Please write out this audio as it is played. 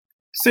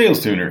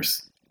Sales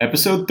Tuners,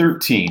 Episode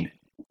 13.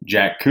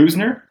 Jack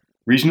Kuzner,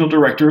 Regional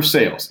Director of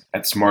Sales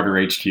at Smarter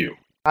HQ.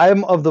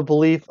 I'm of the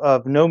belief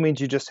of no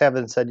means you just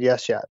haven't said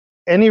yes yet.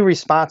 Any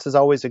response is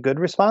always a good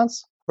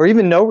response, or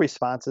even no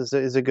response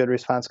is a good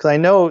response, because I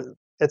know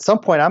at some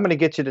point I'm going to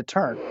get you to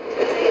turn.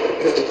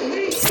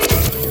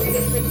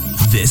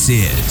 This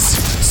is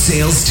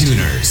Sales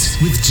Tuners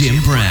with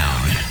Jim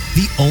Brown,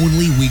 the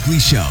only weekly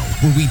show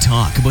where we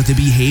talk about the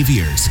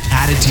behaviors,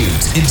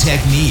 attitudes, and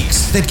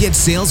techniques that get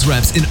sales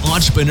reps and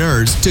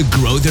entrepreneurs to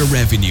grow their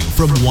revenue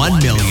from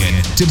 $1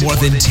 million to more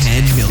than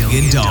 $10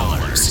 million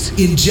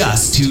in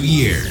just 2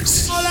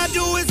 years. All I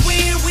do is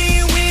win,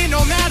 win, win,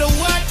 no matter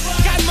what.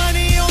 Got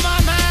money on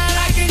my mind,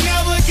 I can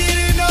never get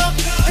enough.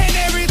 And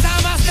every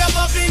time I step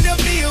up in the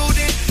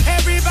building,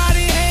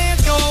 everybody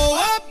hands go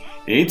up.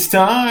 It's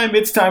time.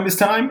 It's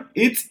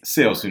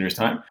Sales Tuners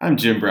time. I'm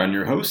Jim Brown,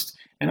 your host,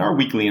 and our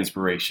weekly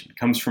inspiration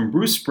comes from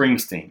Bruce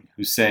Springsteen,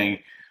 who's saying,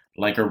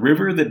 "Like a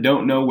river that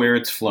don't know where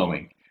it's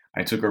flowing,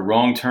 I took a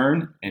wrong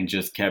turn and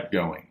just kept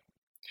going."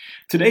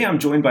 Today I'm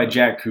joined by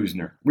Jack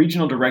Kuzner,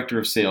 Regional Director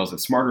of Sales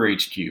at Smarter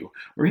HQ,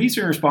 where he's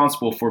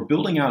responsible for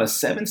building out a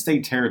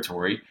 7-state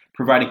territory,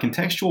 providing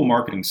contextual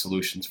marketing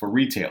solutions for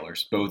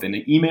retailers, both in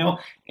the email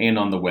and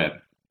on the web.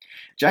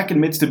 Jack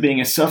admits to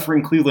being a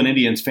suffering Cleveland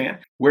Indians fan,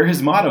 where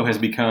his motto has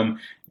become,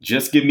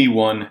 "Just give me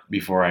one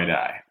before I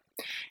die."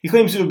 He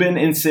claims to have been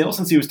in sales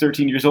since he was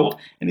 13 years old,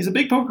 and he's a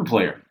big poker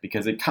player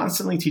because it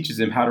constantly teaches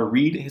him how to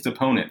read his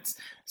opponents,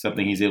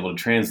 something he's able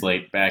to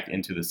translate back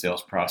into the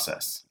sales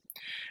process.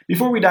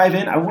 Before we dive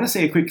in, I want to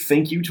say a quick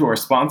thank you to our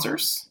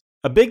sponsors.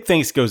 A big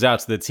thanks goes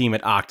out to the team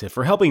at Octave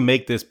for helping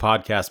make this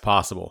podcast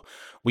possible.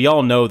 We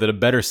all know that a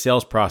better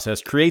sales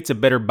process creates a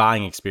better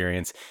buying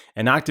experience,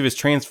 and Octave is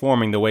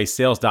transforming the way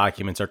sales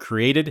documents are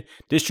created,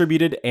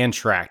 distributed, and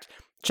tracked.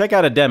 Check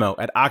out a demo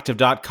at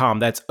octave.com.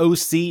 That's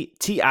octiv.com.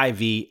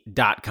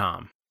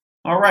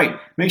 All right,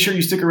 make sure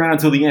you stick around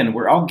until the end,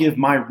 where I'll give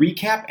my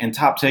recap and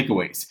top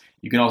takeaways.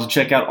 You can also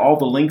check out all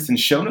the links and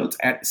show notes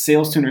at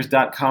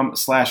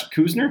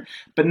salestuners.com/Kuzner.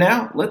 But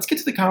now, let's get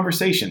to the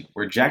conversation,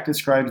 where Jack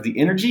describes the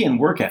energy and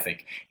work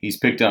ethic he's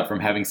picked up from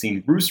having seen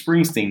Bruce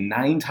Springsteen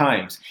 9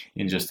 times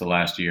in just the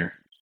last year.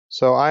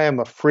 So I am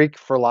a freak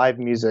for live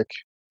music.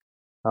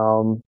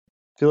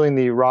 Feeling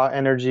the raw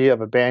energy of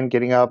a band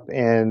getting up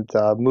and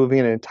moving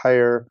an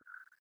entire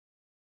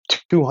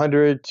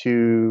 200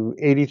 to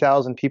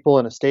 80,000 people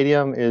in a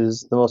stadium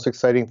is the most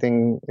exciting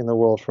thing in the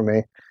world for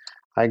me.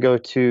 I go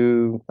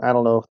to,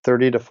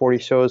 30 to 40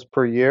 shows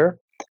per year.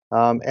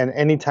 And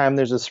anytime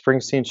there's a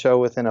Springsteen show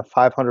within a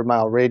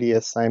 500-mile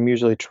radius, I'm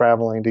usually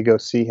traveling to go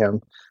see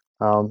him.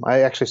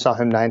 I actually saw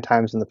him 9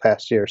 times in the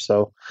past year.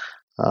 So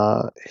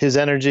his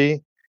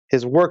energy,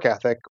 his work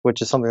ethic,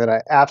 which is something that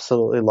I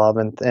absolutely love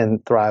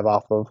and thrive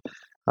off of.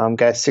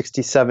 Guy's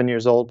 67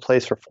 years old,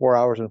 plays for 4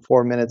 hours and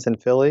 4 minutes in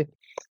Philly.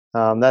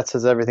 That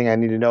says everything I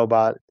need to know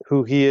about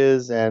who he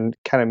is and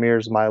kind of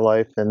mirrors my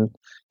life. And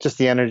just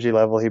the energy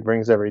level he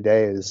brings every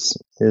day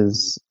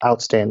is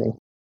outstanding.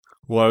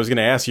 Well, I was going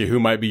to ask you who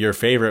might be your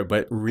favorite,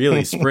 but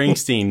really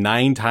Springsteen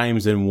 9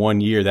 times in 1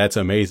 year, that's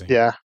amazing.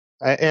 Yeah.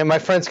 And my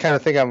friends kind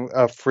of think I'm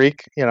a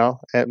freak, and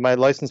my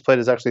license plate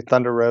is actually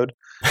Thunder Road,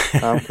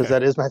 because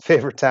that is my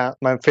favorite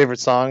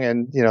song.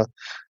 And,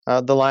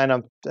 the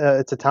line,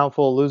 it's a town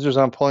full of losers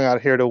and I'm pulling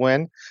out here to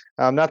win.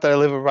 Not that I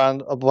live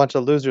around a bunch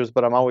of losers,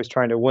 but I'm always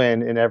trying to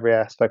win in every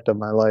aspect of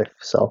my life.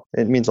 So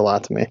it means a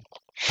lot to me.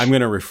 I'm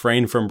going to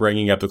refrain from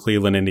bringing up the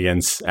Cleveland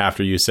Indians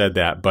after you said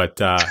that, but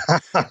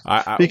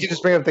you can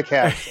just bring up the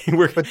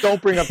Cavs, but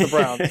don't bring up the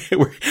Browns.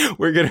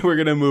 we're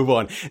gonna move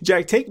on.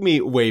 Jack, take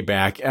me way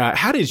back.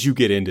 How did you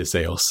get into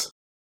sales?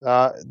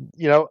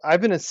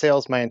 I've been in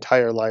sales my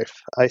entire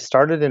life. I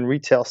started in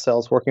retail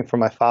sales, working for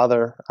my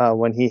father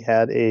when he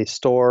had a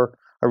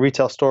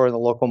retail store in the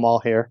local mall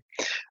here.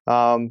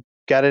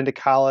 Got into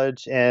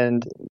college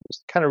and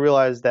kind of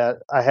realized that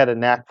I had a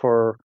knack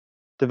for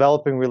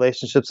developing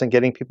relationships and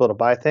getting people to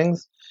buy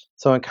things.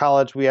 So in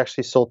college, we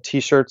actually sold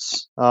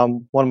T-shirts.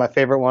 One of my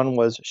favorite one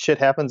was "Shit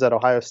Happens at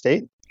Ohio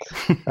State."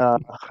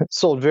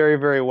 Sold very,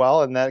 very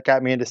well, and that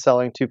got me into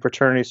selling to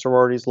fraternities,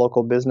 sororities,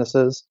 local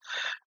businesses.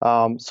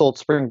 Sold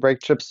spring break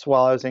trips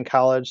while I was in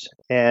college,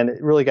 and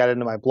it really got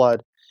into my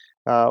blood.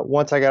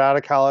 Once I got out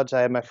of college,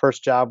 I had my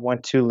first job,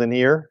 went to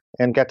Lanier,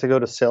 and got to go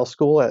to sales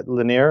school at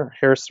Lanier,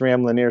 Harris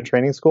 3M Lanier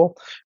Training School,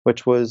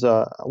 which was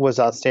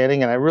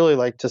outstanding. And I really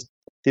liked just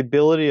the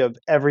ability of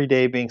every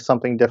day being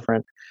something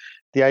different.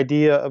 The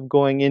idea of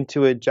going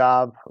into a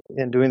job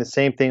and doing the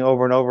same thing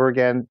over and over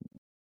again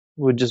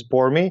would just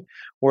bore me.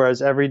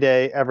 Whereas every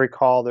day, every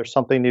call, there's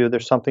something new,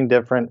 there's something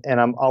different,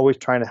 and I'm always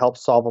trying to help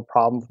solve a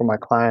problem for my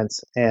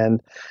clients. And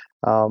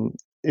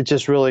it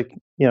just really,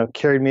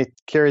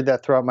 carried that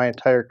throughout my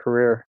entire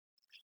career.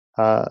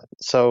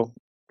 So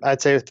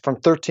I'd say from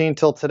 13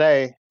 till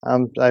today,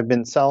 I've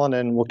been selling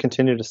and will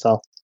continue to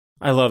sell.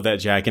 I love that,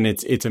 Jack. And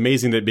it's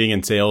amazing that being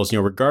in sales,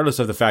 regardless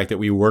of the fact that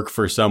we work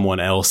for someone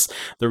else,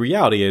 the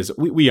reality is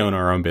we own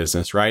our own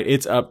business, right?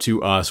 It's up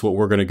to us what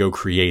we're going to go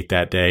create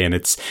that day. And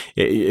it's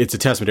a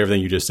testament to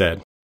everything you just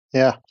said.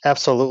 Yeah,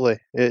 absolutely.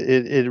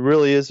 It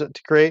really is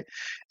great,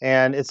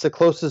 and it's the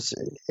closest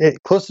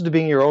to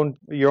being your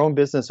own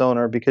business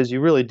owner, because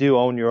you really do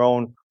own your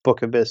own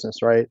book of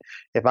business, right?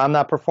 If I'm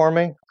not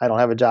performing, I don't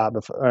have a job.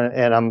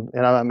 And I'm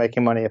not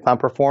making money. If I'm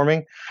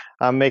performing,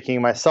 I'm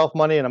making myself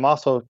money, and I'm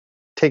also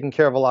taking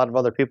care of a lot of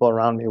other people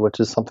around me, which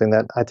is something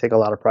that I take a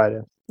lot of pride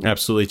in.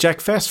 Absolutely.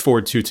 Jack, fast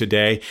forward to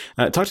today.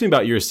 Talk to me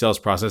about your sales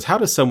process. How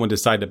does someone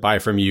decide to buy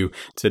from you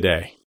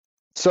today?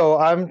 So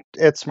I'm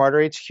at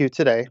Smarter HQ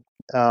today.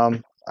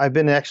 I've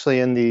been actually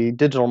in the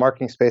digital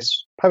marketing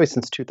space probably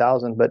since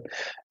 2000, but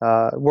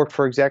worked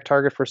for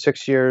ExactTarget for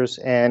 6 years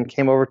and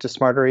came over to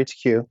Smarter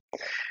HQ.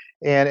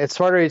 And at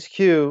Smarter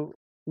HQ,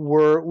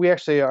 we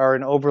actually are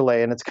an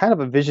overlay, and it's kind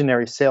of a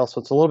visionary sale, so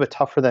it's a little bit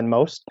tougher than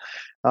most,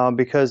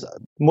 because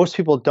most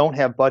people don't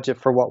have budget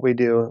for what we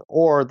do,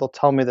 or they'll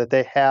tell me that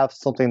they have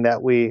something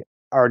that we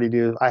already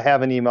do. I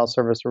have an email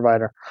service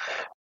provider,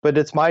 but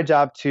it's my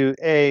job to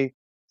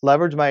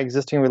leverage my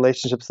existing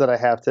relationships that I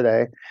have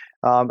today,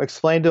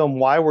 explain to them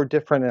why we're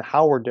different and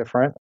how we're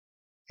different,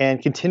 and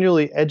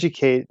continually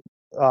educate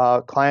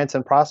clients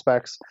and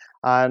prospects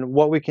on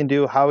what we can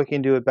do, how we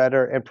can do it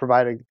better, and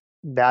provide a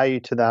value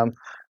to them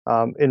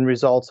in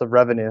results of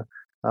revenue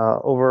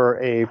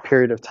over a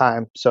period of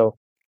time. So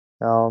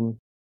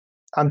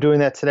I'm doing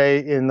that today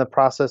in the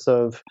process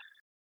of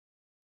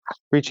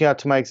reaching out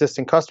to my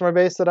existing customer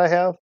base that I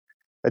have,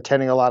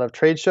 attending a lot of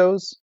trade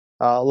shows,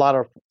 a lot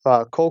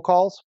of cold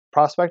calls,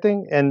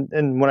 prospecting. And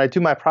when I do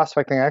my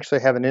prospecting, I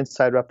actually have an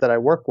inside rep that I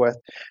work with.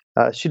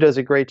 She does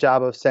a great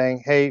job of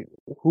saying, hey,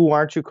 who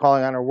aren't you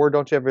calling on, or where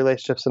don't you have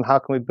relationships, and how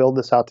can we build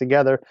this out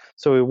together?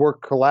 So we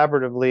work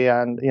collaboratively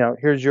on,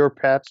 here's your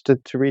patch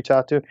to reach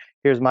out to,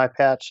 here's my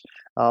patch.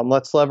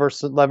 Let's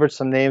leverage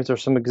some names or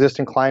some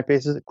existing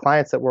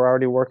clients that we're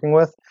already working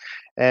with.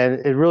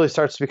 And it really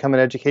starts to become an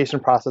education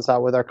process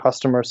out with our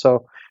customers.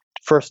 So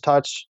first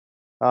touch,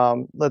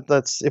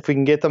 let's if we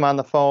can get them on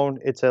the phone,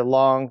 it's a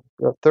long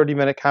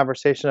 30-minute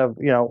conversation of,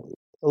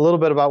 a little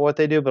bit about what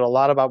they do, but a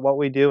lot about what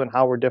we do and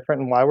how we're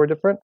different and why we're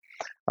different.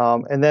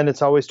 And then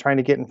it's always trying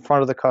to get in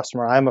front of the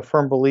customer. I'm a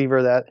firm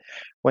believer that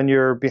when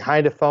you're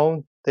behind a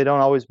phone, they don't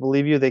always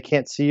believe you. They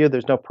can't see you.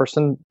 There's no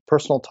personal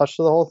touch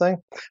to the whole thing.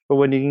 But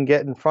when you can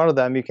get in front of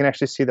them, you can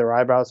actually see their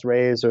eyebrows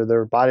raised or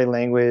their body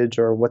language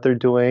or what they're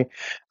doing.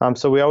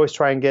 So we always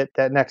try and get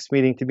that next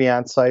meeting to be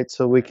on site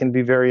so we can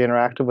be very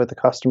interactive with the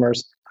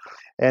customers.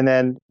 And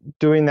then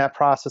doing that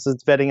process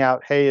is vetting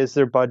out, hey, is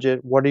there budget?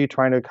 What are you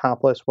trying to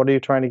accomplish? What are you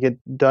trying to get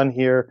done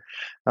here?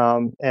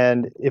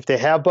 And if they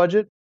have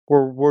budget,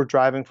 we're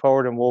driving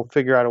forward, and we'll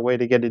figure out a way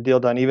to get a deal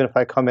done. Even if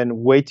I come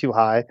in way too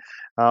high,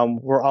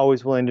 we're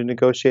always willing to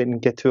negotiate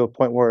and get to a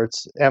point where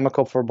it's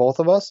amicable for both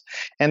of us.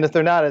 And if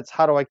they're not, it's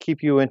how do I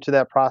keep you into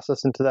that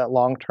process, into that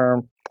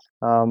long-term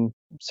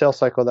sales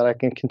cycle, that I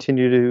can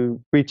continue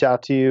to reach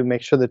out to you,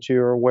 make sure that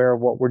you're aware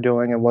of what we're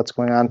doing and what's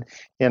going on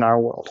in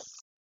our world.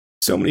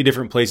 So many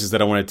different places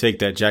that I want to take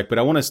that, Jack, but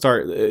I want to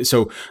start.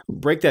 So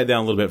break that down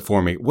a little bit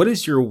for me. What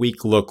does your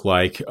week look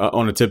like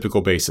on a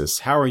typical basis?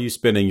 How are you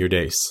spending your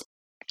days?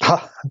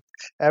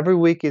 Every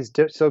week is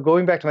different. So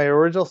going back to my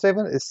original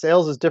statement,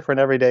 sales is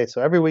different every day.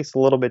 So every week's a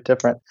little bit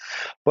different.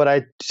 But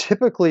I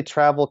typically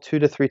travel 2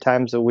 to 3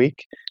 times a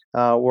week,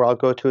 where I'll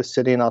go to a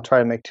city and I'll try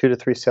to make 2 to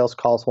 3 sales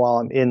calls while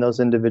I'm in those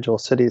individual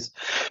cities.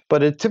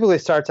 But it typically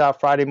starts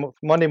out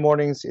Monday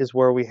mornings is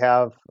where we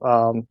have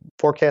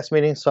forecast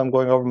meetings. So I'm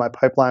going over my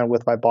pipeline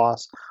with my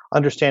boss,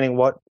 understanding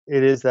what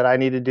it is that I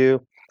need to do.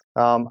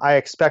 I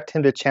expect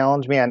him to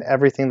challenge me on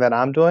everything that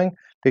I'm doing,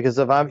 because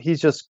he's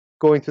just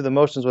going through the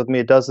motions with me,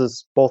 it does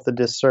us both a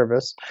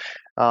disservice.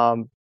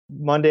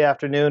 Monday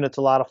afternoon, it's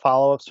a lot of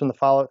follow-ups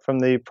from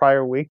the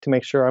prior week to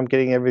make sure I'm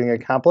getting everything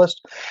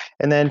accomplished.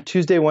 And then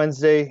Tuesday,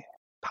 Wednesday,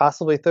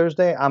 possibly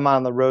Thursday, I'm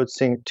on the road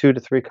seeing 2 to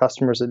 3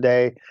 customers a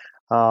day,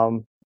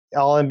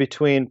 all in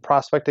between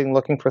prospecting,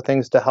 looking for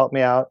things to help me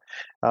out,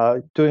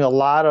 doing a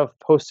lot of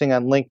posting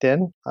on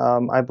LinkedIn.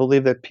 I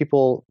believe that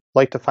people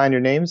like to find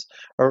your names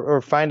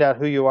or find out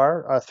who you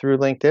are through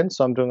LinkedIn.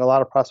 So I'm doing a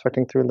lot of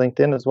prospecting through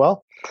LinkedIn as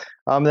well.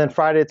 And then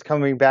Friday, it's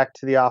coming back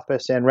to the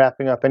office and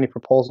wrapping up any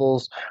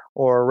proposals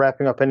or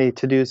wrapping up any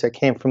to-dos that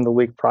came from the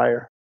week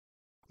prior.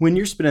 When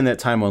you're spending that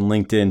time on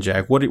LinkedIn,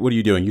 Jack, what are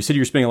you doing? You said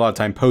you're spending a lot of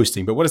time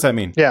posting, but what does that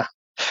mean? Yeah.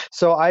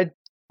 So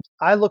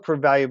I look for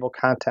valuable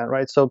content,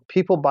 right? So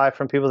people buy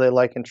from people they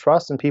like and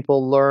trust, and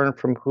people learn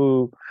from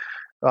who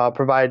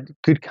provide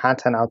good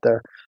content out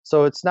there.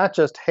 So it's not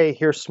just, hey,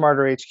 here's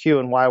Smarter HQ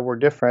and why we're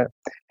different.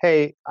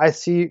 Hey, I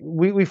see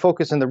we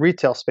focus in the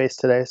retail space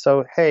today.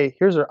 So, hey,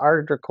 here's an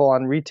article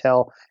on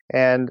retail.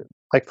 And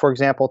like, for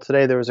example,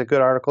 today there was a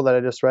good article that I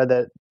just read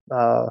that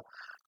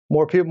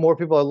more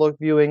people are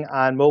viewing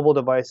on mobile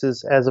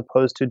devices as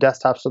opposed to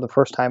desktops for the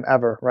first time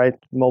ever, right?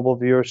 Mobile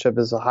viewership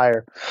is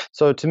higher.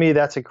 So to me,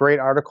 that's a great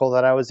article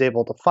that I was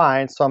able to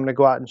find. So I'm going to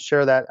go out and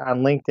share that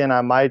on LinkedIn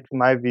on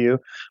my view,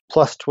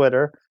 plus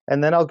Twitter.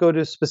 And then I'll go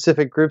to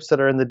specific groups that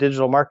are in the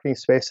digital marketing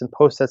space and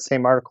post that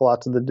same article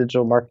out to the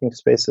digital marketing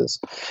spaces.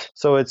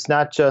 So it's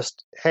not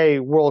just, hey,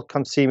 world,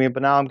 come see me,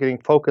 but now I'm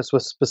getting focused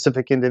with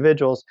specific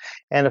individuals.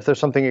 And if there's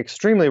something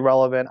extremely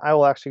relevant, I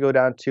will actually go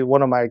down to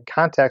one of my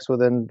contacts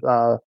within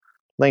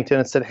LinkedIn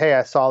and said, hey,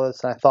 I saw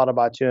this and I thought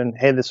about you, and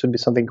hey, this would be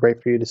something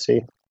great for you to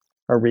see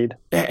or read.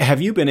 Have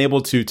you been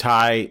able to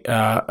tie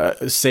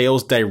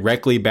sales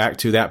directly back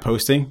to that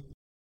posting?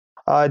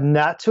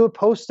 Not to a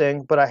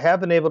posting, but I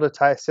have been able to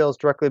tie sales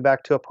directly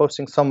back to a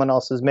posting someone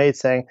else has made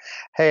saying,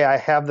 hey, I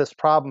have this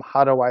problem.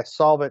 How do I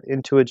solve it,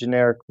 into a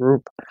generic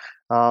group?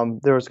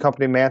 There was a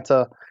company,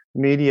 Manta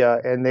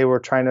Media, and they were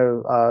trying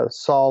to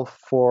solve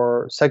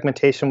for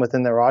segmentation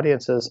within their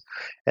audiences.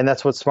 And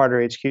that's what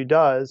Smarter HQ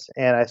does.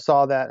 And I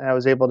saw that and I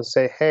was able to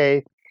say,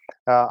 hey,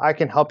 I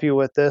can help you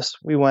with this.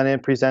 We went in,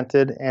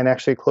 presented, and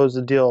actually closed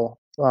the deal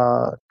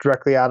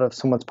directly out of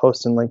someone's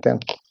post in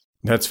LinkedIn.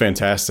 That's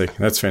fantastic.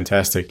 That's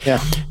fantastic.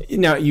 Yeah.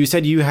 Now, you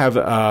said you have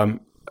a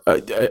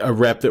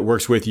rep that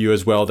works with you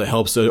as well that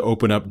helps to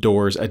open up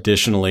doors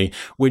additionally.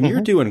 When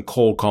you're doing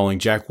cold calling,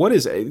 Jack,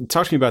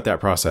 talk to me about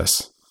that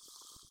process.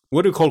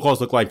 What do cold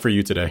calls look like for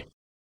you today?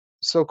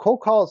 So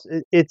cold calls,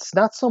 it's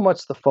not so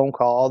much the phone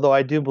call, although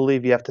I do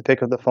believe you have to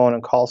pick up the phone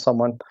and call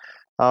someone.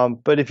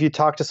 But if you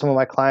talk to some of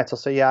my clients, they'll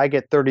say, yeah, I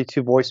get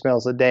 32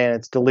 voicemails a day and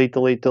it's delete,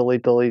 delete,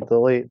 delete, delete,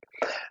 delete.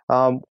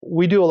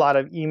 We do a lot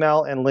of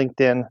email and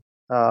LinkedIn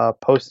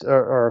post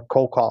or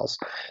cold calls.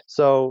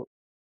 So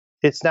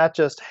it's not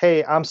just,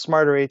 hey, I'm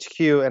Smarter HQ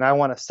and I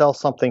want to sell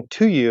something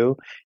to you.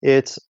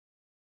 It's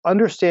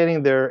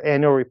understanding their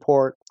annual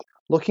report,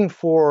 looking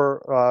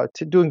for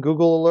doing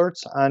Google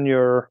alerts on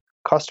your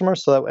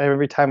customers so that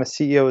every time a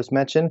CEO is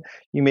mentioned,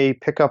 you may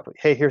pick up,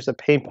 hey, here's a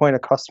pain point a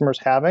customer's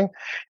having.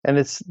 And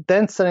it's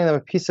then sending them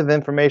a piece of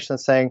information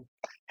saying,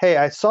 hey,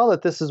 I saw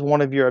that this is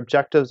one of your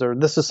objectives, or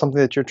this is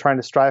something that you're trying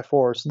to strive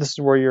for. So this is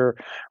where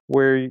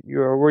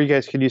you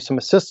guys could use some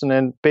assistance.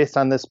 And based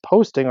on this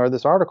posting or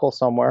this article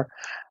somewhere,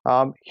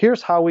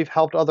 here's how we've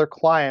helped other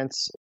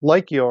clients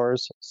like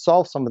yours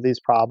solve some of these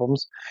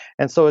problems.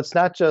 And so it's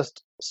not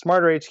just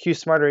Smarter HQ,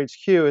 Smarter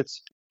HQ.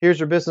 It's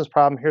here's your business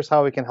problem. Here's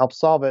how we can help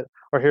solve it,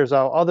 or here's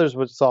how others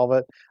would solve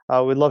it.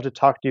 We'd love to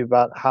talk to you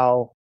about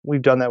how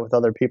we've done that with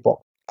other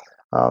people.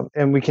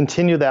 And we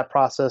continue that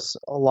process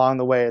along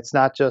the way. It's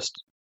not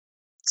just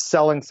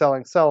selling.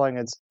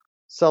 It's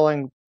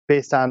selling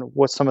based on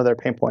what some of their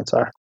pain points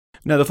are.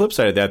 Now, the flip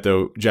side of that,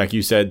 though, Jack,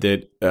 you said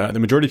that the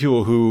majority of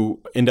people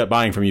who end up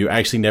buying from you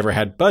actually never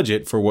had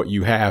budget for what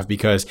you have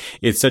because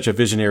it's such a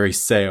visionary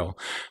sale.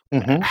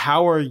 Mm-hmm.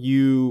 How are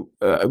you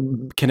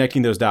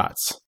connecting those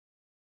dots?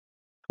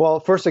 Well,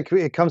 first,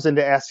 it comes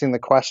into asking the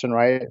question,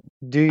 right?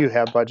 Do you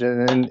have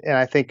budget? And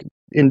I think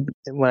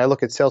when I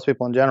look at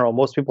salespeople in general,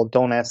 most people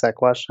don't ask that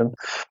question,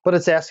 but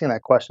it's asking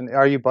that question.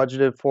 Are you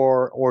budgeted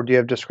for, or do you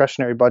have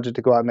discretionary budget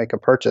to go out and make a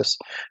purchase,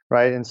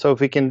 right? And so if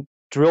we can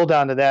drill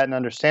down to that and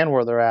understand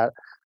where they're at,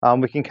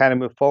 we can kind of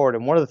move forward.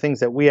 And one of the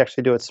things that we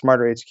actually do at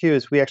Smarter HQ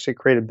is we actually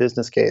create a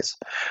business case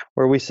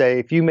where we say,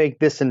 if you make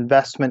this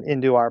investment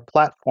into our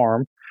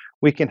platform,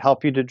 we can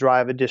help you to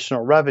drive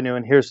additional revenue,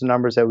 and here's the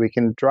numbers that we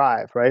can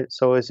drive, right?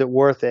 So is it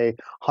worth a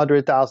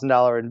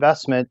 $100,000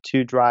 investment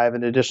to drive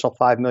an additional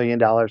 $5 million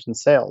in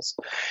sales?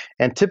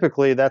 And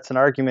typically, that's an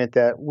argument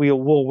that we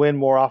will win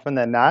more often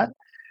than not,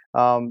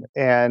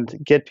 and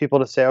get people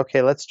to say,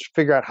 okay, let's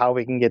figure out how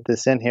we can get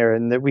this in here,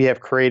 and that we have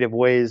creative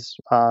ways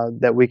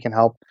that we can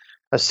help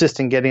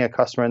assist in getting a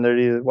customer in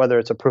there, whether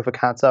it's a proof of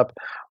concept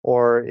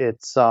or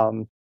it's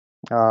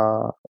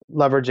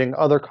leveraging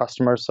other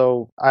customers.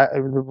 So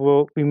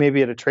we may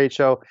be at a trade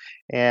show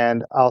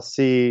and I'll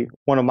see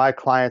one of my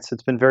clients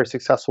that's been very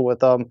successful with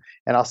them,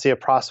 and I'll see a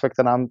prospect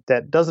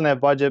that doesn't have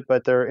budget,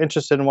 but they're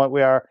interested in what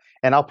we are,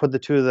 and I'll put the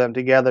two of them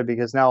together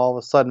because now all of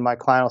a sudden my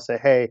client will say,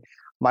 hey,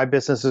 my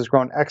business has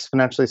grown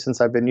exponentially since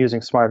I've been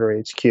using Smarter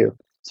HQ.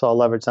 So I'll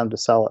leverage them to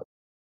sell it.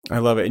 I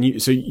love it. And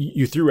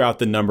you threw out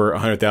the number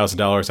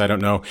 $100,000. I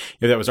don't know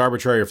if that was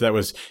arbitrary or if that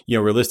was,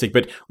 realistic,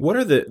 but what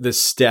are the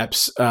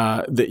steps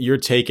that you're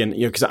taking?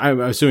 Because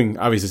I'm assuming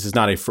obviously this is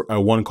not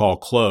a one call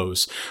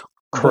close.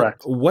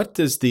 Correct. What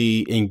does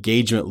the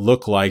engagement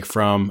look like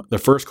from the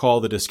first call,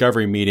 the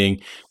discovery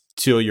meeting,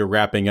 till you're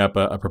wrapping up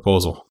a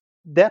proposal?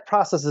 That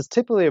process is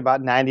typically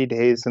about 90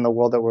 days in the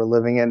world that we're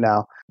living in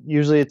now.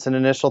 Usually it's an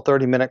initial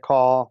 30-minute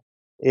call.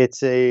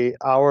 It's a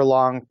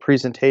hour-long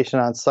presentation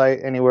on site,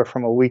 anywhere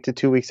from a week to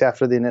 2 weeks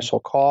after the initial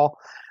call.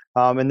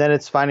 And then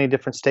it's finding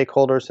different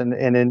stakeholders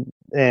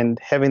and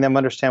having them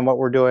understand what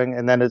we're doing.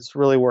 And then it's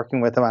really working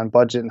with them on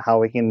budget and how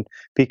we can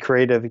be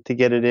creative to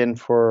get it in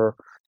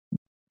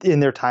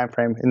their time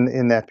frame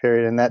in that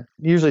period. And that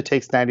usually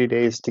takes 90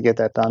 days to get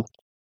that done.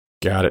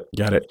 Got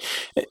it.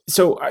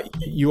 So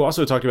you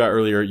also talked about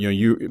earlier,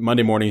 you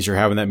Monday mornings, you're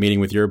having that meeting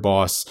with your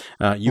boss.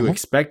 You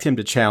expect him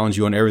to challenge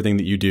you on everything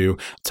that you do.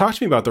 Talk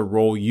to me about the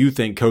role you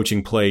think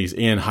coaching plays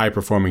in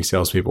high-performing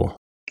salespeople.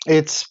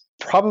 It's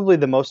probably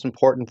the most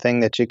important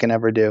thing that you can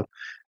ever do.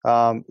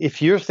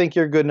 If you think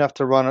you're good enough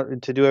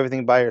to do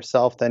everything by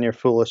yourself, then you're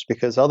foolish,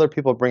 because other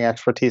people bring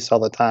expertise all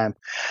the time.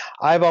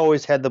 I've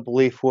always had the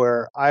belief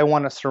where I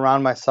want to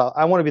surround myself.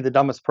 I want to be the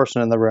dumbest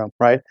person in the room,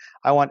 right?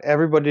 I want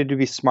everybody to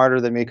be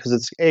smarter than me, because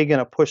it's going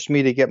to push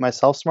me to get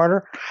myself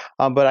smarter.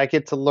 But I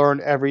get to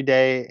learn every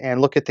day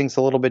and look at things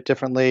a little bit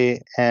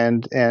differently,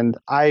 and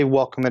I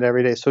welcome it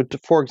every day. So,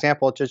 for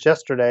example, just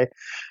yesterday,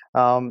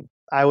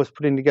 I was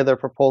putting together a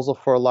proposal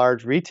for a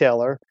large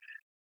retailer,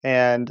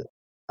 and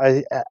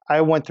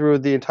I went through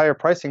the entire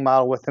pricing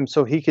model with him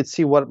so he could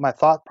see what my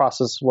thought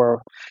processes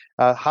were.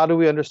 How do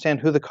we understand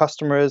who the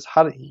customer is?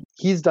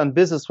 He's done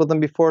business with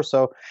them before,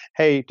 so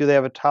hey, do they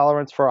have a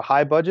tolerance for a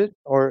high budget,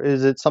 or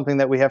is it something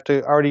that we have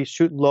to already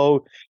shoot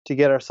low to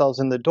get ourselves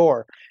in the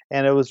door?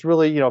 And it was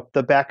really,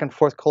 the back and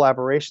forth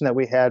collaboration that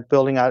we had,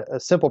 building out a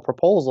simple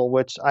proposal,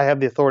 which I have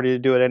the authority to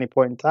do at any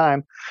point in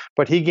time.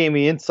 But he gave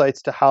me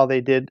insights to how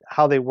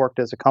they worked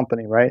as a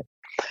company, right?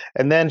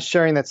 And then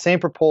sharing that same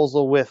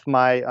proposal with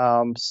my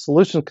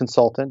solution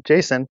consultant,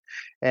 Jason,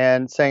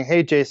 and saying,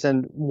 hey,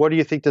 Jason, what do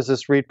you think? Does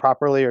this read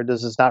properly or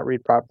does this not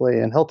read properly?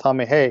 And he'll tell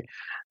me, hey,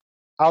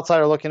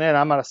 outsider looking in,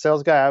 I'm not a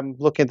sales guy. I'm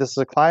looking at this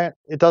as a client.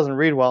 It doesn't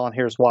read well, and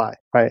here's why,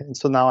 right? And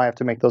so now I have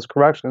to make those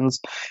corrections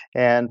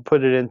and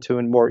put it into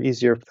a more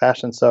easier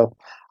fashion. So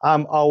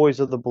I'm always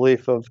of the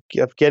belief of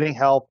getting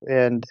help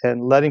and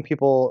letting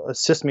people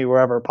assist me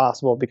wherever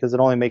possible, because it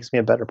only makes me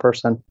a better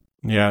person.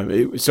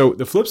 Yeah. So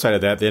the flip side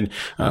of that, then,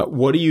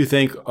 what do you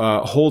think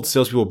holds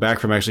salespeople back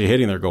from actually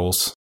hitting their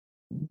goals?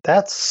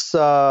 That's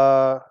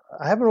I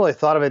haven't really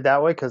thought of it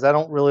that way, because I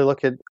don't really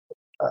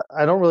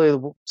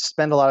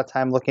spend a lot of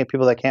time looking at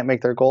people that can't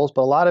make their goals.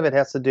 But a lot of it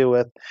has to do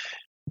with,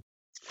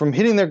 from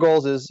hitting their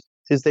goals, is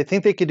they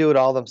think they could do it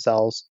all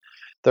themselves.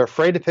 They're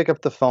afraid to pick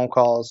up the phone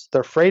calls.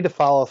 They're afraid to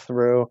follow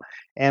through.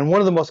 And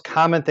one of the most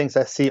common things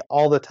I see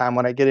all the time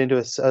when I get into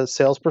a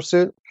sales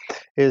pursuit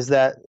is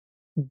that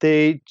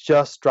they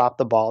just drop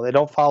the ball. They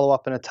don't follow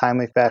up in a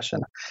timely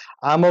fashion.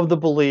 I'm of the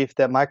belief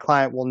that my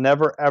client will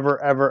never,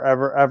 ever, ever,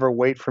 ever, ever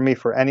wait for me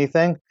for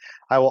anything.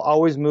 I will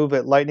always move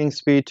at lightning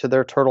speed to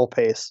their turtle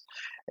pace.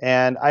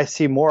 And I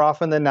see more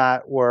often than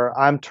not where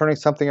I'm turning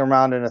something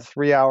around in a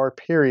 3-hour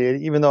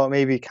period, even though it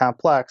may be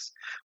complex,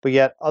 but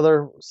yet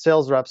other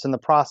sales reps in the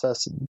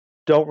process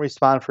don't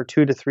respond for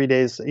 2 to 3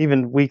 days,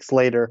 even weeks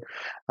later,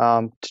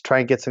 to try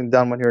and get something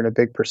done when you're in a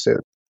big pursuit.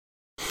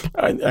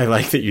 I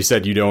like that you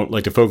said you don't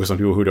like to focus on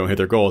people who don't hit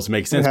their goals. It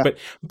makes sense. Yeah.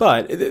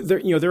 But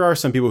there are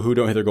some people who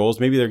don't hit their goals.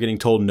 Maybe they're getting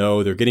told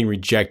no, they're getting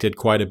rejected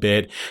quite a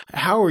bit.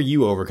 How are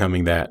you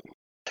overcoming that?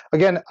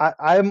 Again,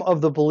 I'm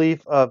of the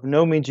belief of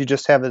no means you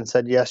just haven't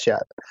said yes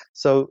yet.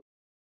 So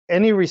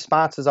any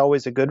response is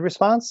always a good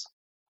response,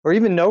 or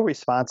even no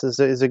response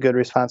is a good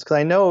response, because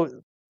I know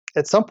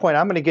at some point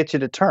I'm going to get you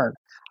to turn.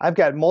 I've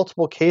got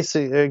multiple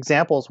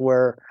examples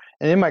where,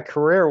 and in my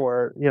career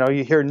where,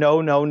 you hear no,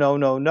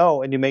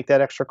 and you make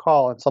that extra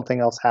call and something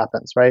else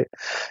happens, right?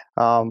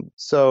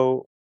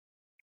 So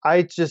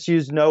I just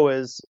use no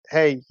as,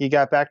 hey, you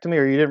got back to me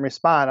or you didn't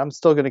respond. I'm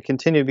still going to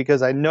continue,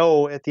 because I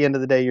know at the end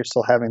of the day, you're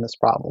still having this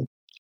problem.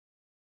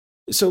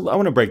 So I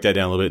want to break that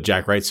down a little bit,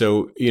 Jack, right?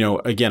 So,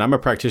 again, I'm a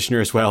practitioner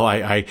as well.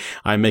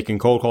 I'm making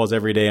cold calls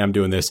every day. I'm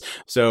doing this.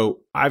 So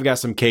I've got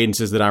some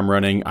cadences that I'm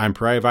running. I'm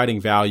providing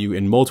value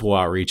in multiple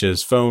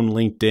outreaches, phone,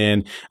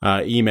 LinkedIn,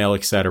 email,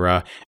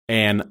 etc.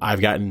 And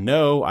I've gotten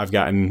no, I've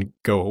gotten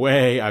go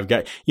away. I've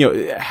got,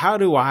 how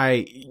do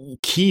I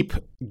keep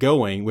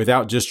going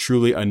without just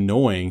truly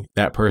annoying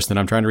that person that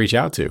I'm trying to reach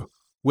out to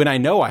when I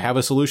know I have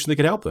a solution that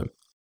could help them?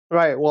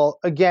 Right. Well,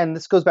 again,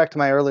 this goes back to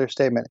my earlier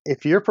statement.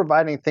 If you're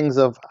providing things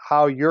of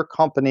how your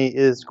company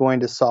is going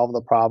to solve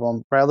the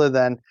problem, rather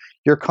than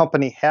your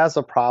company has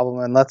a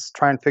problem and let's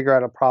try and figure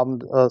out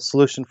a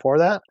solution for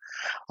that,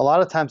 a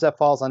lot of times that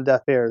falls on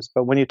deaf ears.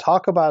 But when you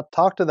talk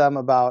to them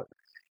about,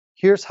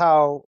 here's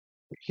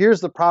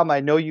the problem I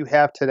know you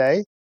have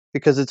today,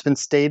 because it's been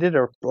stated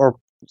or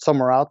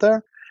somewhere out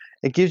there,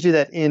 it gives you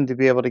that in to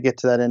be able to get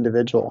to that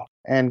individual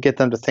and get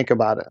them to think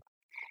about it.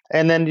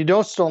 And then you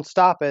don't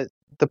stop at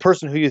the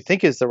person who you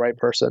think is the right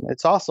person.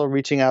 It's also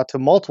reaching out to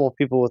multiple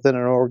people within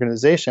an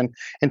organization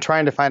and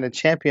trying to find a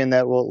champion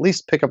that will at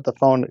least pick up the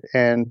phone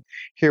and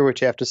hear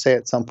what you have to say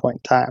at some point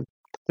in time.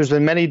 There's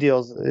been many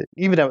deals,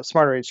 even at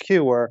Smarter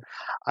HQ, where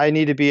I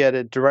need to be at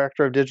a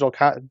director of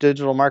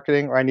digital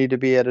marketing, or I need to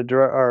be at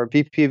a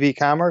VP of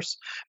e-commerce,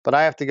 but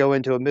I have to go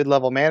into a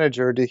mid-level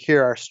manager to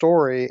hear our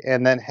story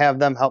and then have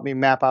them help me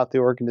map out the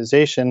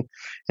organization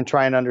and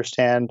try and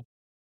understand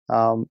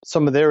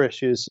some of their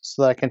issues,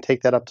 so that I can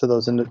take that up to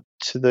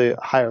to the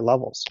higher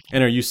levels.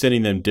 And are you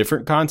sending them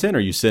different content?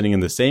 Are you sending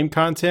them the same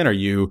content? Are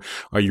you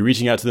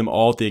reaching out to them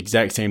all at the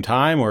exact same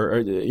time,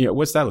 or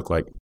what's that look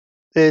like?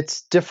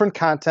 It's different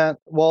content.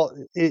 Well,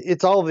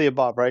 it's all of the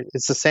above, right?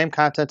 It's the same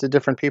content to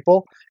different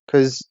people,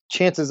 because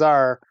chances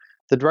are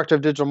the director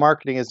of digital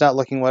marketing is not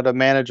looking what a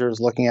manager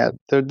is looking at.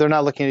 They're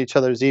not looking at each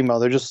other's email.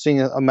 They're just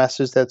seeing a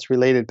message that's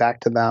related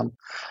back to them.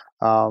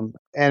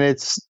 And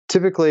it's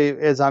typically,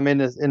 as I'm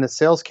in a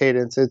sales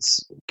cadence,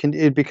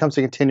 it becomes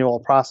a continual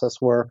process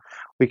where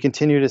we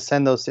continue to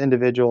send those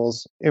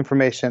individuals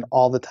information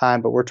all the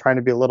time, but we're trying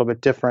to be a little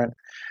bit different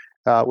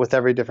with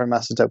every different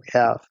message that we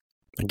have.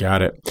 I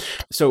got it.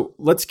 So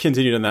let's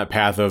continue on that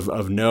path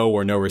of no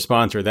or no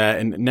response or that.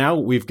 And now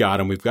we've got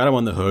them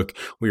on the hook.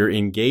 We are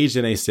engaged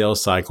in a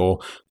sales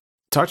cycle.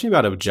 Talk to me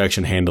about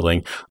objection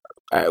handling.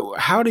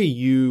 How do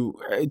you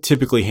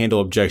typically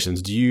handle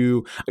objections?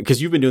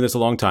 Because you've been doing this a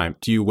long time,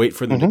 do you wait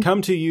for them to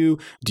come to you?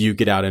 Do you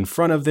get out in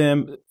front of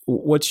them?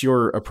 What's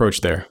your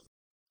approach there?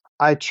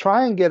 I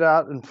try and get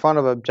out in front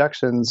of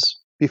objections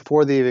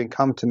before they even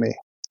come to me.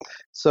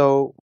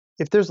 So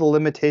if there's a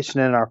limitation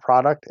in our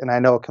product and I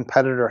know a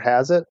competitor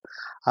has it,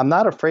 I'm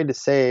not afraid to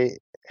say,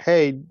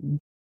 hey,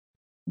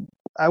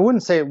 I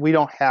wouldn't say we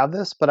don't have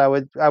this, but I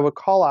would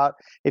call out,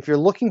 if you're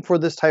looking for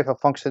this type of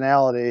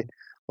functionality,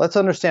 let's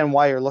understand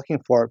why you're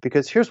looking for it,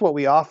 because here's what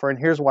we offer and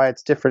here's why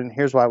it's different and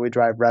here's why we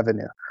drive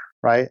revenue,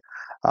 right?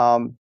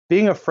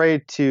 Being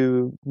afraid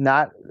to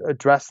not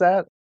address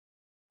that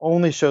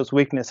only shows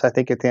weakness, I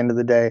think, at the end of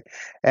the day.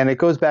 And it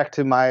goes back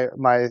to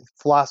my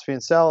philosophy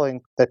in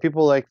selling, that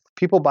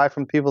people buy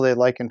from people they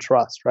like and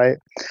trust, right?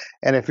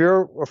 And if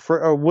you're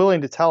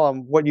willing to tell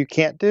them what you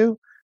can't do,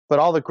 but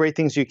all the great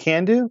things you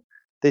can do,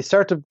 they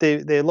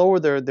lower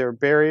their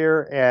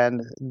barrier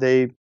and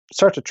they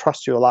start to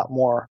trust you a lot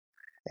more.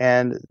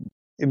 And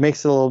it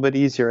makes it a little bit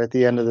easier at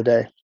the end of the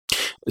day.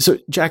 So,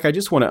 Jack, I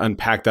just want to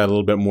unpack that a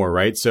little bit more,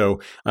 right? So,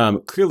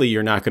 clearly,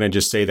 you're not going to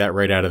just say that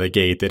right out of the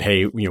gate that,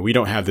 hey, we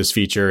don't have this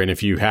feature, and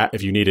if you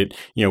need it,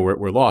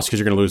 we're lost because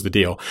you're going to lose the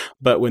deal.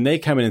 But when they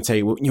come in and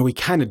say, well, we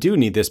kind of do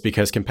need this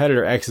because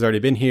competitor X has already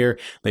been here,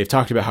 they've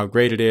talked about how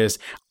great it is,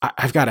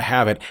 I've got to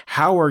have it.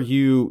 How are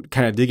you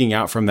kind of digging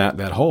out from that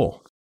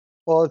hole?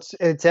 Well,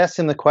 it's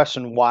asking the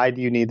question, why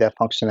do you need that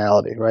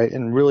functionality, right?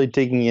 And really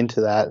digging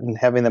into that and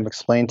having them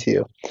explain to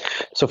you.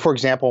 So, for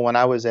example, when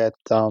I was at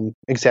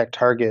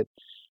ExactTarget,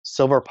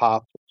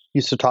 SilverPop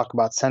used to talk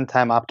about send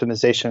time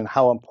optimization and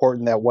how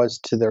important that was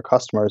to their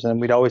customers.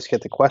 And we'd always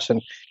get the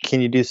question,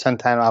 can you do send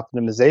time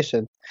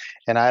optimization?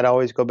 And I'd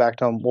always go back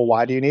to them, well,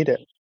 why do you need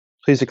it?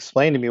 Please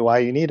explain to me why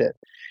you need it.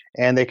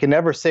 And they could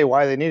never say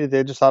why they needed it.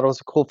 They just thought it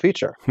was a cool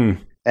feature.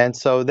 And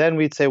so then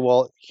we'd say,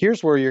 well,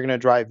 here's where you're going to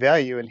drive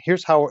value, and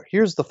here's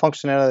the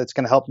functionality that's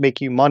going to help make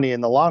you money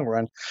in the long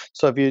run.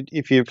 So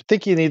if you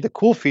think you need the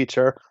cool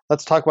feature,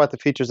 let's talk about the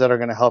features that are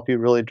going to help you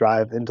really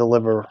drive and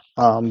deliver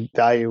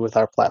value with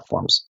our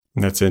platforms.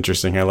 That's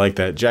interesting. I like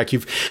that. Jack,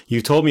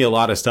 you've told me a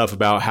lot of stuff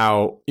about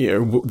how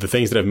the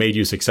things that have made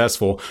you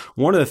successful.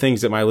 One of the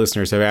things that my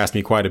listeners have asked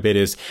me quite a bit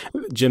is,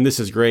 Jim, this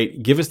is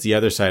great. Give us the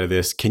other side of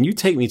this. Can you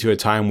take me to a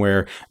time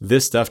where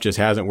this stuff just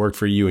hasn't worked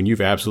for you and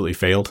you've absolutely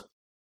failed?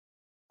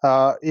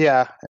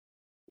 Yeah.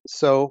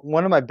 So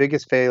one of my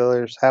biggest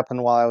failures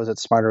happened while I was at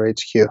Smarter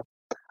HQ.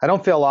 I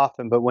don't fail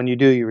often, but when you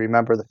do, you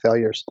remember the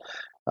failures.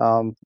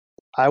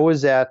 I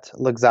was at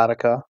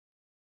Luxottica,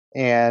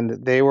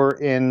 and they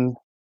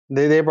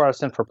brought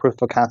us in for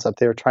proof of concept.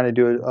 They were trying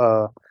to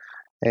do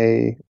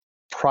a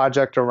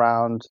project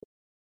around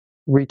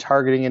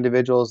retargeting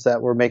individuals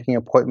that were making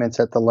appointments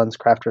at the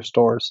LensCrafter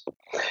stores.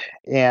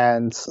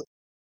 And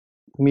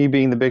me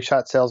being the big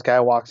shot sales guy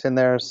walks in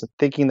there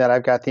thinking that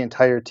I've got the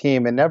entire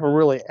team and never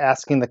really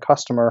asking the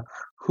customer,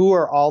 who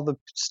are all the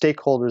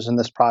stakeholders in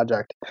this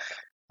project?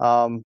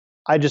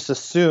 I just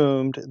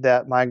assumed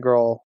that my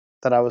girl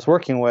that I was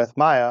working with,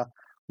 Maya,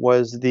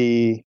 was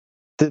the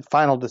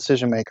final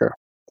decision maker,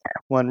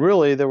 when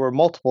really there were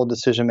multiple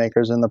decision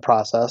makers in the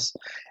process.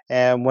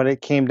 And when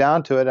it came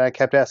down to it, I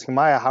kept asking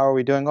Maya, how are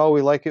we doing? Oh,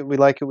 we like it, we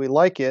like it, we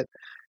like it.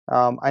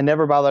 I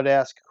never bothered to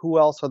ask who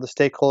else are the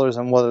stakeholders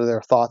and what are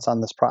their thoughts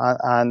on this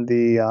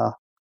on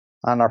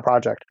our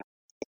project.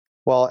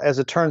 Well, as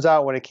it turns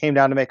out, when it came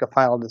down to make a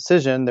final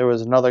decision, there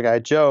was another guy,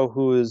 Joe,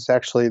 who is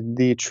actually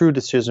the true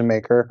decision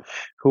maker,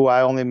 who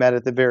I only met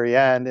at the very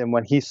end. And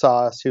when he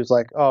saw us, he was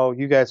like, "Oh,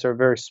 you guys are a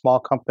very small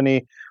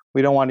company.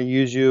 We don't want to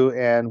use you,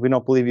 and we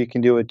don't believe you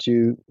can do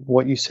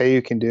what you say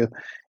you can do,"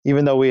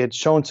 even though we had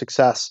shown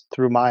success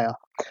through Maya.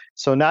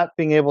 So not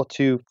being able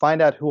to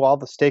find out who all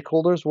the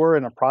stakeholders were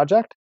in a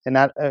project and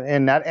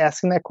not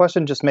asking that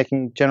question, just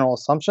making general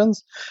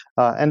assumptions,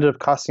 ended up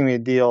costing me a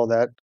deal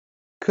that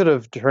could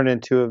have turned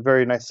into a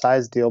very nice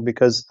size deal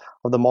because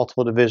of the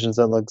multiple divisions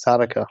at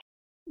Luxottica.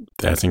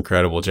 That's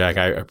incredible, Jack.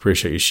 I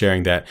appreciate you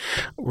sharing that.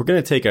 We're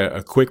going to take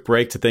a quick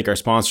break to thank our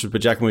sponsors,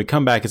 but Jack, when we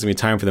come back, it's going to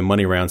be time for the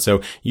money round.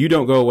 So you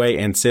don't go away,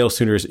 and Sales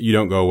Tuners, you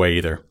don't go away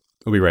either.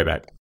 We'll be right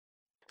back.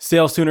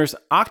 Sales Tuners,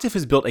 Octave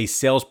has built a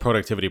sales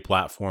productivity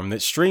platform that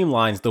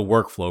streamlines the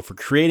workflow for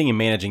creating and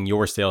managing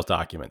your sales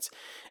documents.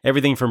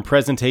 Everything from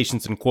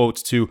presentations and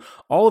quotes to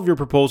all of your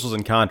proposals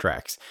and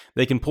contracts.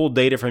 They can pull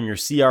data from your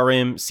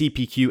CRM,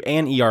 CPQ,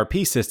 and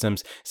ERP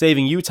systems,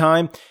 saving you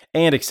time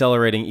and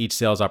accelerating each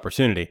sales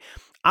opportunity.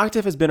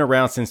 Octave has been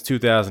around since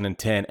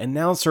 2010 and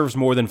now serves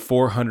more than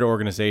 400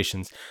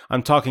 organizations.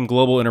 I'm talking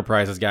global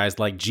enterprises, guys,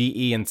 like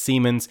GE and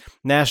Siemens,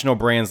 national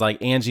brands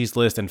like Angie's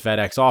List and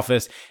FedEx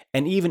Office,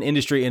 and even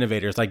industry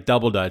innovators like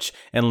Double Dutch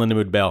and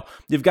Lindemood Bell.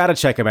 You've got to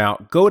check them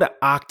out. Go to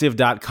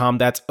octave.com,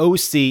 that's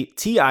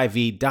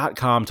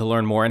OCTIV.com to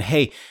learn more. And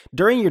hey,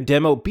 during your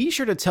demo, be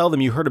sure to tell them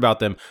you heard about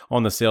them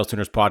on the Sales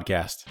Tuners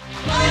podcast.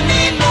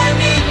 Money,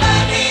 money,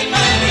 money,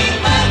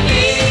 money,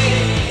 money.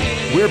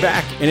 We're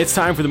back, and it's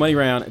time for the money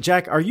round.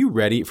 Jack, are you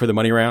ready for the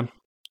money round?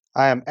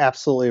 I am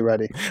absolutely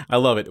ready. I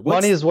love it.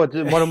 Money is what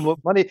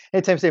money.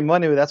 Anytime you say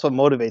money, that's what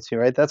motivates me,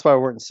 right? That's why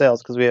we're in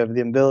sales, because we have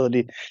the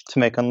ability to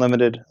make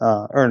unlimited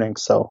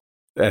earnings. So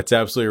that's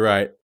absolutely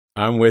right.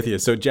 I'm with you.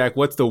 So, Jack,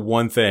 what's the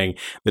one thing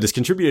that has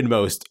contributed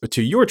most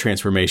to your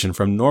transformation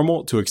from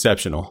normal to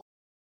exceptional?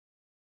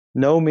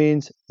 No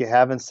means you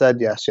haven't said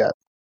yes yet.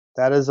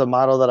 That is a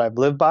motto that I've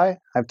lived by.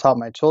 I've taught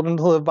my children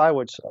to live by,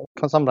 which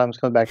sometimes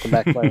comes back to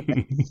backfire.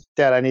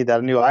 Dad, I need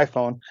that new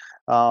iPhone.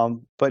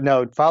 But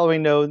no,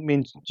 following no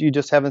means you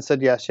just haven't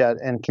said yes yet,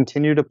 and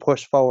continue to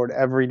push forward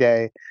every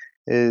day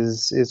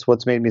is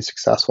what's made me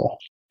successful.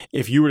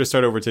 If you were to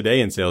start over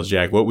today in sales,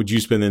 Jack, what would you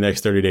spend the next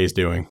 30 days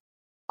doing?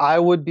 I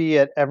would be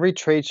at every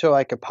trade show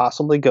I could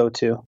possibly go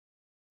to.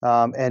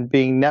 And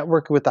being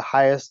networked with the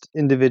highest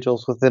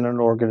individuals within an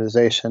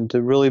organization to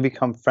really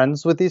become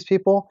friends with these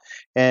people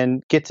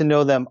and get to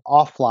know them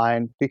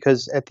offline,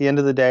 because at the end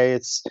of the day,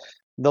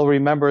 they'll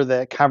remember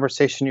that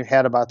conversation you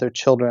had about their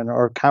children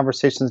or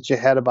conversations that you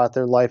had about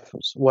their life,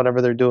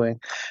 whatever they're doing,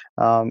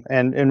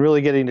 and really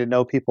getting to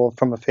know people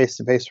from a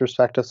face-to-face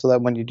perspective, so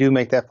that when you do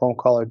make that phone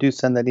call or do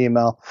send that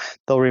email,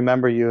 they'll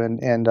remember you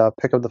and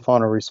pick up the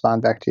phone or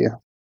respond back to you.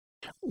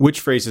 Which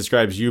phrase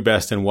describes you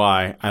best and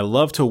why? I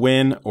love to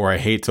win, or I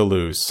hate to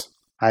lose?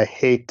 I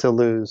hate to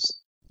lose.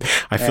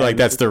 I feel like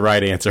that's the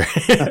right answer.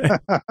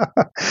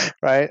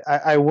 Right?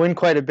 I win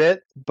quite a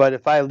bit, but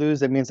if I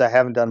lose, it means I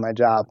haven't done my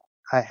job.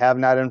 I have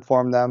not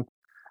informed them.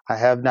 I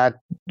have not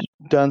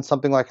done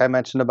something like I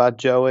mentioned about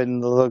Joe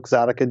and the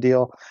Luxottica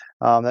deal.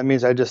 That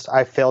means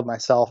I failed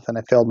myself and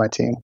I failed my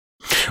team.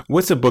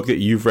 What's a book that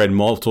you've read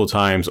multiple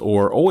times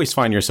or always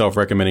find yourself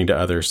recommending to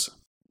others?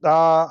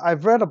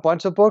 I've read a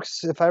bunch of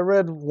books. If I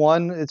read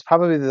one, it's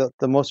probably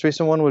the most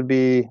recent one would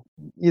be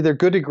either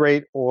Good to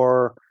Great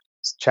or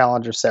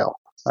Challenger Sale.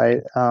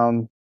 Right?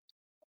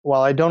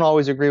 While I don't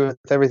always agree with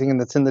everything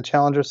that's in the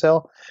Challenger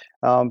Sale,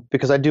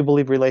 because I do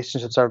believe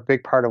relationships are a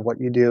big part of what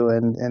you do,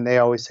 and they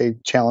always say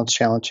challenge,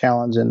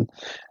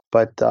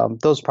 but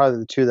those are probably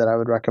the two that I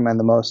would recommend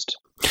the most.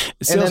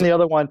 And then the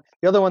other one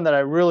that I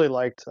really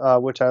liked,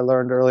 which I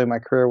learned early in my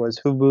career, was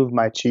Who Moved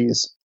My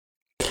Cheese?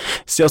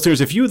 Sales Tuners,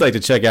 if you would like to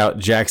check out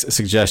Jack's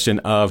suggestion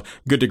of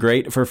Good to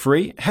Great for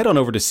free, head on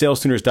over to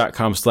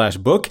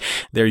salestuners.com/book.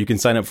 There you can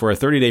sign up for a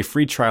 30-day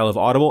free trial of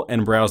Audible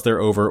and browse their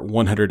over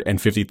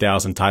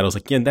 150,000 titles.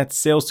 Again, that's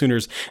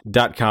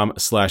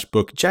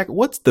salestuners.com/book. Jack,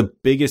 what's the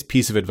biggest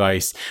piece of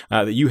advice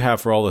that you have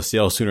for all the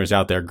Sales Tuners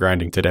out there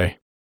grinding today?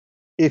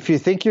 If you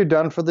think you're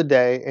done for the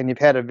day and you've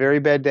had a very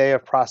bad day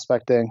of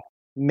prospecting,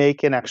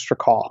 make an extra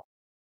call.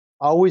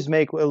 Always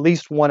make at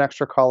least one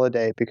extra call a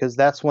day, because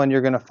that's when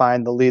you're going to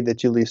find the lead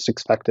that you least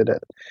expected it.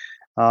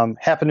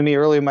 Happened to me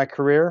early in my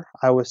career.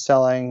 I was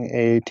selling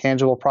a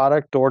tangible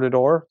product door to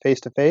door, face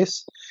to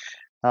face.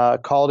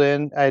 Called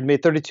in. I had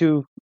made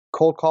 32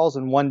 cold calls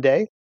in one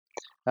day,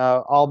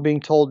 all being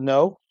told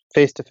no,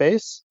 face to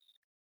face.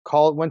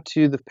 Went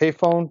to the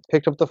payphone,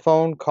 picked up the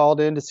phone,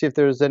 called in to see if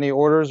there was any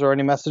orders or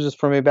any messages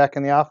for me back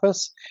in the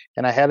office,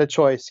 and I had a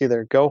choice: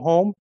 either go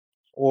home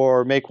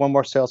or make one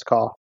more sales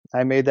call.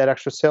 I made that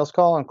extra sales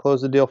call and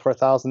closed the deal for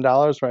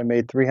 $1,000, where I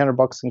made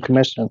 $300 in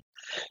commission.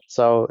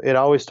 So it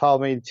always taught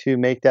me to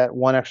make that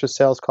one extra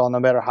sales call, no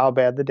matter how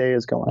bad the day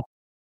is going.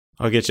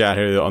 I'll get you out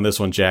here on this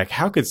one, Jack.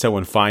 How could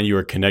someone find you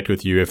or connect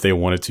with you if they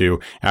wanted to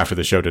after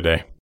the show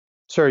today?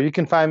 Sure. You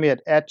can find me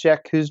at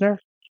Jack Kuzner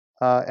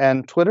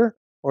and Twitter,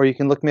 or you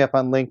can look me up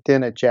on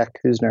LinkedIn at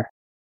Jack Kuzner.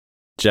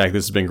 Jack,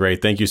 this has been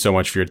great. Thank you so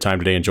much for your time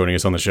today and joining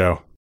us on the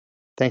show.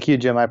 Thank you,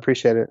 Jim. I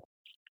appreciate it.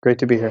 Great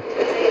to be here.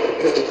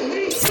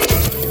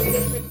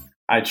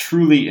 I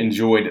truly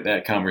enjoyed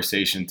that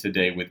conversation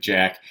today with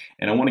Jack,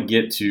 and I want to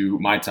get to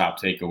my top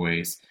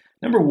takeaways.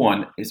 Number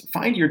one is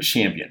find your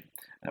champion.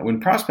 When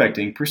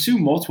prospecting, pursue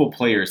multiple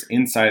players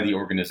inside the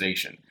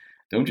organization.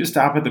 Don't just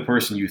stop at the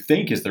person you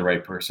think is the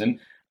right person,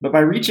 but by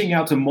reaching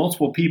out to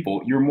multiple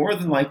people, you're more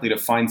than likely to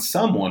find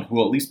someone who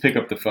will at least pick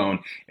up the phone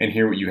and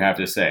hear what you have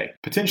to say,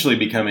 potentially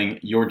becoming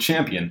your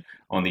champion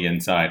on the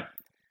inside.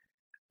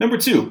 Number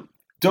two,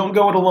 don't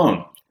go it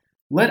alone.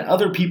 Let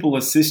other people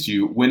assist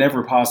you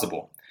whenever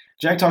possible.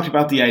 Jack talked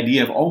about the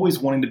idea of always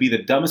wanting to be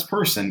the dumbest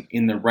person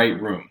in the right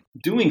room.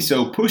 Doing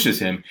so pushes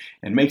him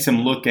and makes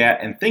him look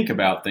at and think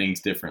about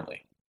things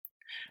differently.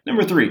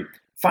 Number three,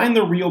 find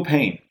the real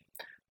pain.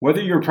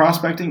 Whether you're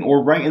prospecting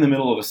or right in the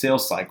middle of a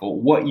sales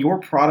cycle, what your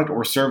product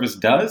or service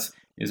does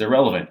is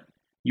irrelevant.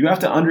 You have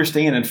to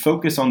understand and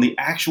focus on the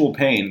actual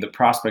pain the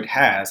prospect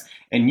has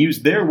and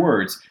use their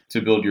words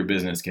to build your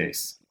business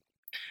case.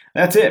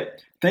 That's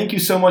it. Thank you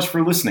so much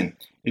for listening.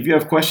 If you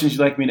have questions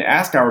you'd like me to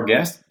ask our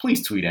guest,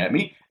 please tweet at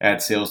me at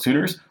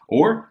SalesTuners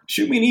or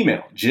shoot me an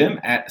email,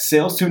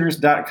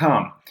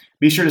 jim@salestuners.com.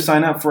 Be sure to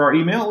sign up for our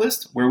email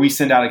list where we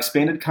send out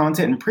expanded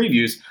content and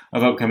previews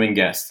of upcoming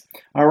guests.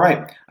 All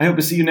right, I hope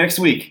to see you next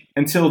week.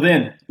 Until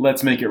then,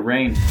 let's make it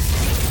rain.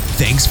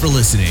 Thanks for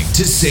listening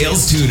to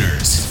Sales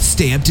Tuners.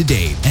 Stay up to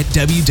date at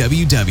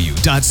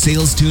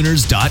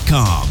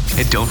www.salestuners.com.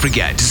 And don't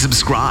forget to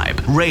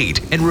subscribe, rate,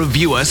 and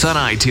review us on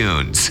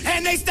iTunes.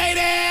 And they stay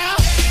there.